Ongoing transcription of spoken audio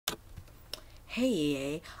Hey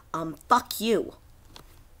EA, fuck you.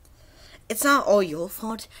 It's not all your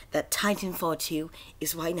fault that Titanfall 2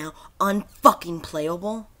 is right now unfucking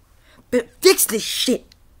playable. But fix this shit.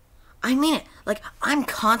 I mean it. Like, I'm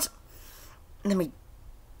Let me...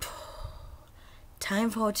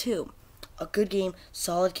 Titanfall 2. A good game,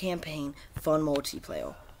 solid campaign, fun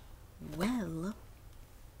multiplayer. Well...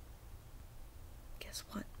 guess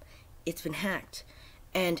what? It's been hacked.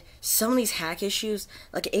 And some of these hack issues,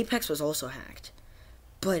 like Apex was also hacked.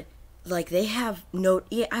 But, like, they have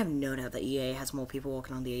I have no doubt that EA has more people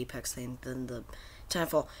working on the Apex thing than the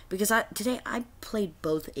Titanfall. Because today I played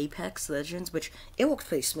both Apex Legends, which it worked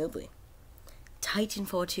pretty smoothly.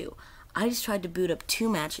 Titanfall 2. I just tried to boot up 2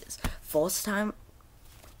 matches. First time,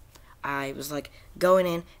 I was, like, going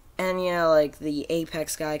in, and, you know, like, the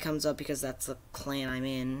Apex guy comes up because that's the clan I'm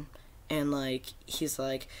in. And, like, he's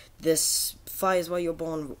like, this fight is what you're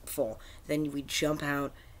born for. Then we jump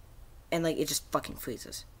out, and, like, it just fucking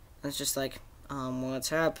freezes. And it's just like, what's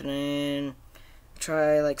happening?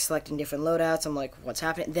 Try, like, selecting different loadouts. I'm like, what's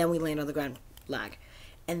happening? Then we land on the ground. Lag.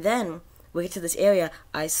 And then we get to this area.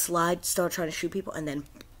 I start trying to shoot people, and then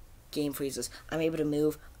game freezes. I'm able to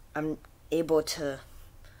move. I'm able to...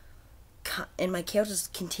 and my character's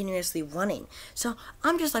continuously running. So,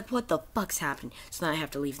 I'm just like, what the fuck's happening? So now I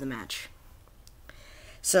have to leave the match.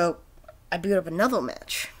 So, I boot up another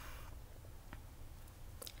match.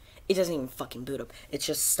 It doesn't even fucking boot up. It's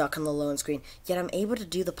just stuck on the loading screen. Yet I'm able to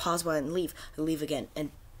do the pause button and leave. I leave again.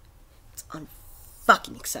 And it's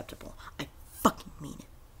unfucking acceptable. I fucking mean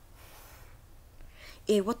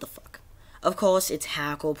it. What the fuck? Of course, it's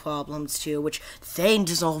hacker problems too, which they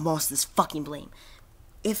deserve most of this fucking blame.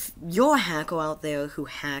 If you're a hacker out there who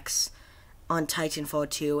hacks on Titanfall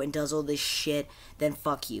 2 and does all this shit, then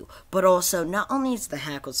fuck you. But also, not only is the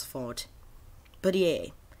hacker's fault, but yeah,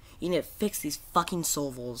 you need to fix these fucking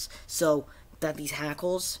servers so that these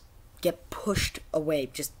hackers get pushed away.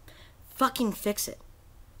 Just fucking fix it.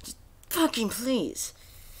 Just fucking please.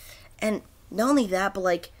 And not only that, but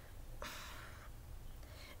like,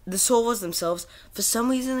 the servers themselves, for some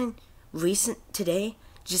reason, today,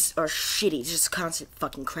 just are shitty, just constant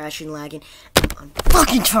fucking crashing, lagging. I'm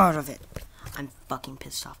fucking tired of it. I'm fucking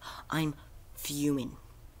pissed off. I'm fuming.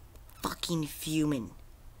 Fucking fuming.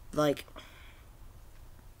 Like,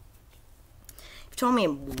 if you told me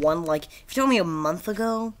if you told me a month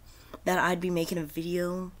ago that I'd be making a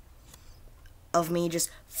video of me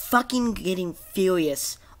just fucking getting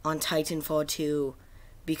furious on Titanfall 2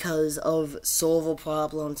 because of server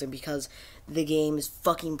problems and because the game is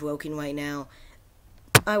fucking broken right now,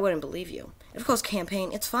 I wouldn't believe you. Of course,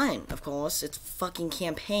 campaign, it's fine. Of course, it's fucking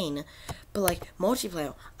campaign. But, like,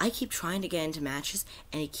 multiplayer, I keep trying to get into matches,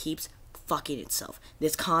 and it keeps fucking itself.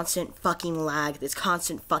 There's constant fucking lag. There's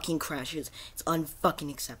constant fucking crashes. It's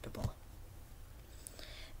unfucking acceptable.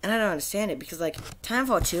 And I don't understand it, because, like,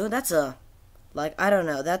 Titanfall 2, that's a... like, I don't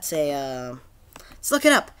know. That's a, let's look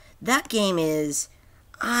it up. That game is,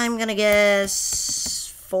 I'm gonna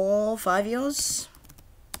guess, 4 or 5 years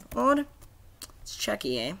old? Check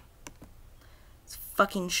EA. Let's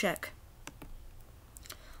fucking check.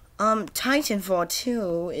 Titanfall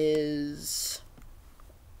 2 is...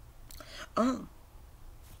 oh.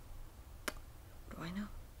 What do I know?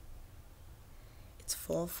 It's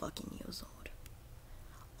 4 fucking years old.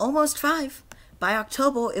 Almost 5. By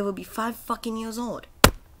October, it will be 5 fucking years old.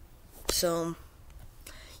 So,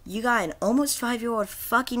 you got an almost 5-year-old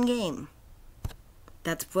fucking game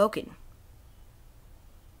that's broken.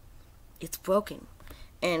 It's broken.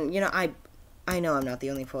 And, you know, I know I'm not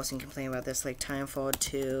the only person complaining about this. Like, Titanfall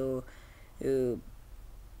 2,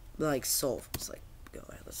 like, servers. Like, go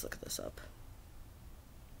ahead, let's look this up.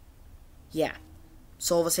 Yeah.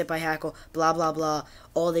 Servers hit by hacker, blah, blah, blah.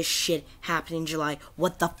 All this shit happened in July.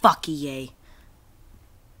 What the fuck, EA?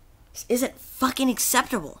 This isn't fucking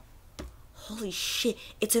acceptable. Holy shit.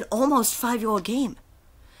 It's an almost 5-year-old game.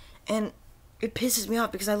 And it pisses me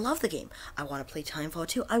off because I love the game. I want to play Titanfall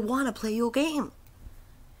 2. I want to play your game.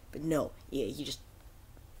 But no, yeah, you just...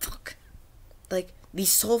 fuck. Like,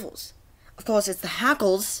 these servers. Of course, it's the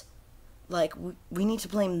hackers. Like, we need to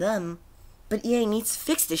blame them. But EA needs to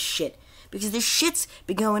fix this shit. Because this shit's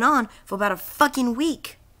been going on for about a fucking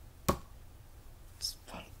week. It's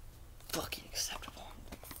fucking acceptable.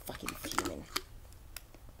 I'm fucking fuming.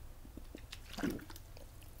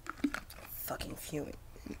 Fucking fuming.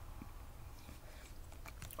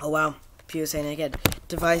 Oh wow, computer saying again,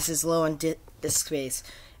 device is low on disk space.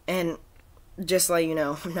 And just like you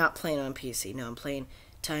know, I'm not playing on PC. No, I'm playing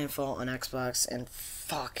Titanfall on Xbox, and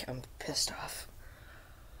fuck, I'm pissed off.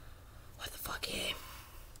 What the fuck, eh?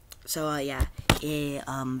 So, yeah,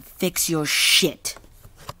 fix your shit.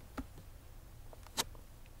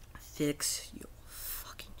 fix your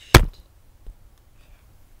fucking shit.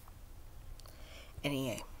 And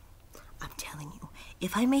EA, I'm telling you,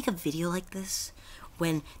 if I make a video like this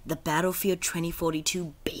when the Battlefield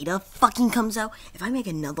 2042 beta fucking comes out, if I make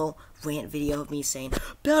another rant video of me saying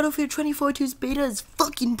Battlefield 2042's beta is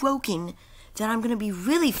fucking broken, then I'm gonna be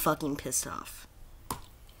really fucking pissed off. I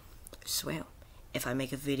swear. If I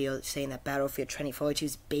make a video saying that Battlefield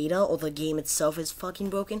 2042's beta or the game itself is fucking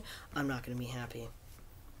broken, I'm not gonna be happy.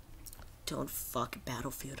 Don't fuck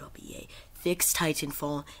Battlefield up, EA. Fix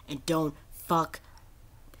Titanfall and don't fuck.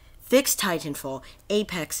 Fix Titanfall.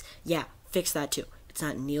 Apex, yeah, fix that too. It's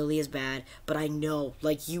not nearly as bad, but I know,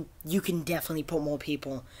 like, you can definitely put more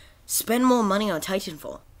people. Spend more money on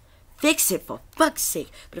Titanfall. Fix it for fuck's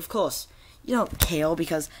sake. But of course, you don't care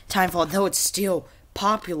because Titanfall, though it's still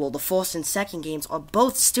popular, the first and second games are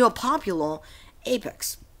both still popular.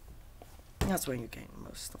 Apex, that's where you're getting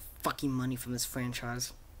most of the fucking money from this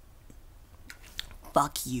franchise.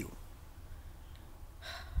 Fuck you.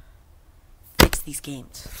 Fix these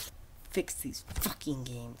games. Fix these fucking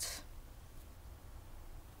games.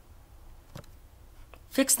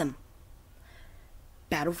 Fix them.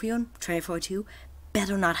 Battlefield 2042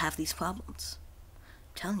 better not have these problems.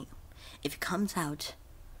 I'm telling you, if it comes out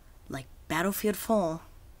like Battlefield 4,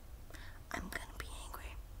 I'm gonna be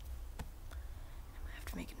angry. I'm gonna have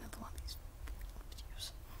to make another one of these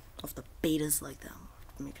videos. Of the betas like that, I'm gonna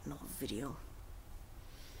have to make another video.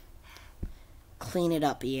 Clean it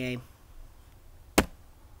up, EA.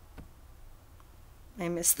 I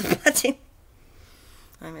missed the button.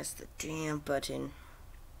 I missed the damn button.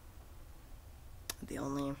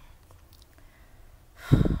 I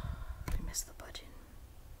missed the button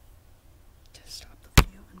to stop the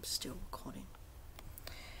video. I'm still recording.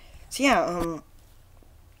 So yeah,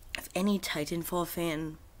 if any Titanfall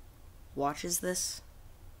fan watches this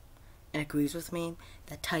and agrees with me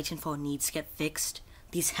that Titanfall needs to get fixed,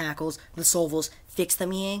 these hackles, the solvers, fix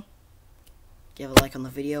them, EA. Give a like on the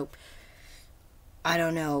video. I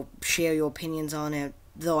don't know, share your opinions on it,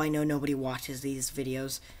 though I know nobody watches these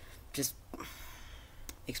videos. Just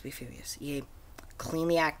makes me furious. EA, clean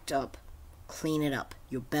the act up. Clean it up.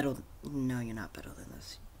 You're better. No, you're not better than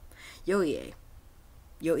this. Yo, EA.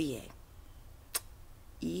 Yo, EA.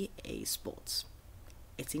 EA Sports.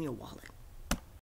 It's in your wallet.